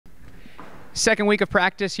Second week of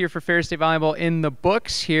practice here for Ferris State Volleyball in the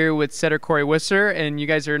books here with setter Corrie Wisser, and you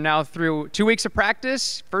guys are now through 2 weeks of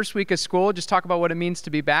practice, first week of school. Just talk about what it means to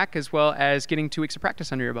be back as well as getting 2 weeks of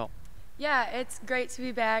practice under your belt. Yeah, it's great to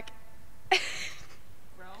be back.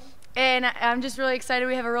 And I'm just really excited.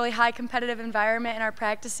 We have a really high competitive environment in our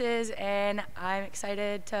practices, and I'm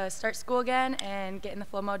excited to start school again and get in the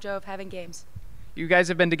flow mojo of having games. You guys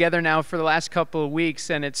have been together now for the last couple of weeks,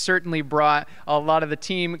 and it's certainly brought a lot of the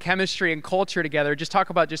team chemistry and culture together. Just talk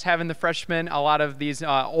about just having the freshmen, a lot of these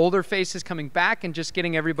older faces coming back, and just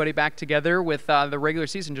getting everybody back together with the regular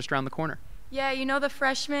season just around the corner. Yeah, you know, the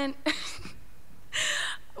freshmen,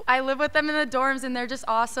 I live with them in the dorms, and they're just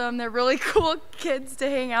awesome. They're really cool kids to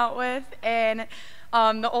hang out with, and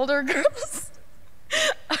the older girls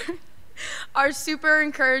are super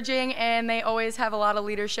encouraging, and they always have a lot of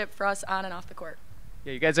leadership for us on and off the court.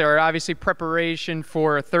 Yeah, you guys are obviously preparation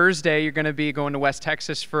for Thursday. You're going to be going to West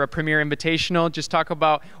Texas for a Premier Invitational. Just talk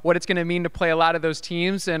about what it's going to mean to play a lot of those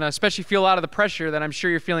teams, and especially feel a lot of the pressure that I'm sure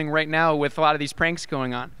you're feeling right now with a lot of these pranks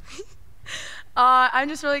going on. I'm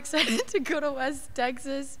just really excited to go to West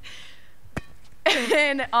Texas,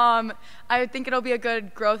 and I think it'll be a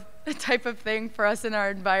good growth type of thing for us in our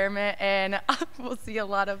environment, and we'll see a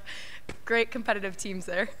lot of great competitive teams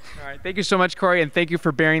there. All right, thank you so much, Corrie, and thank you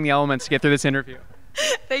for bearing the elements to get through this interview.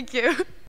 Thank you.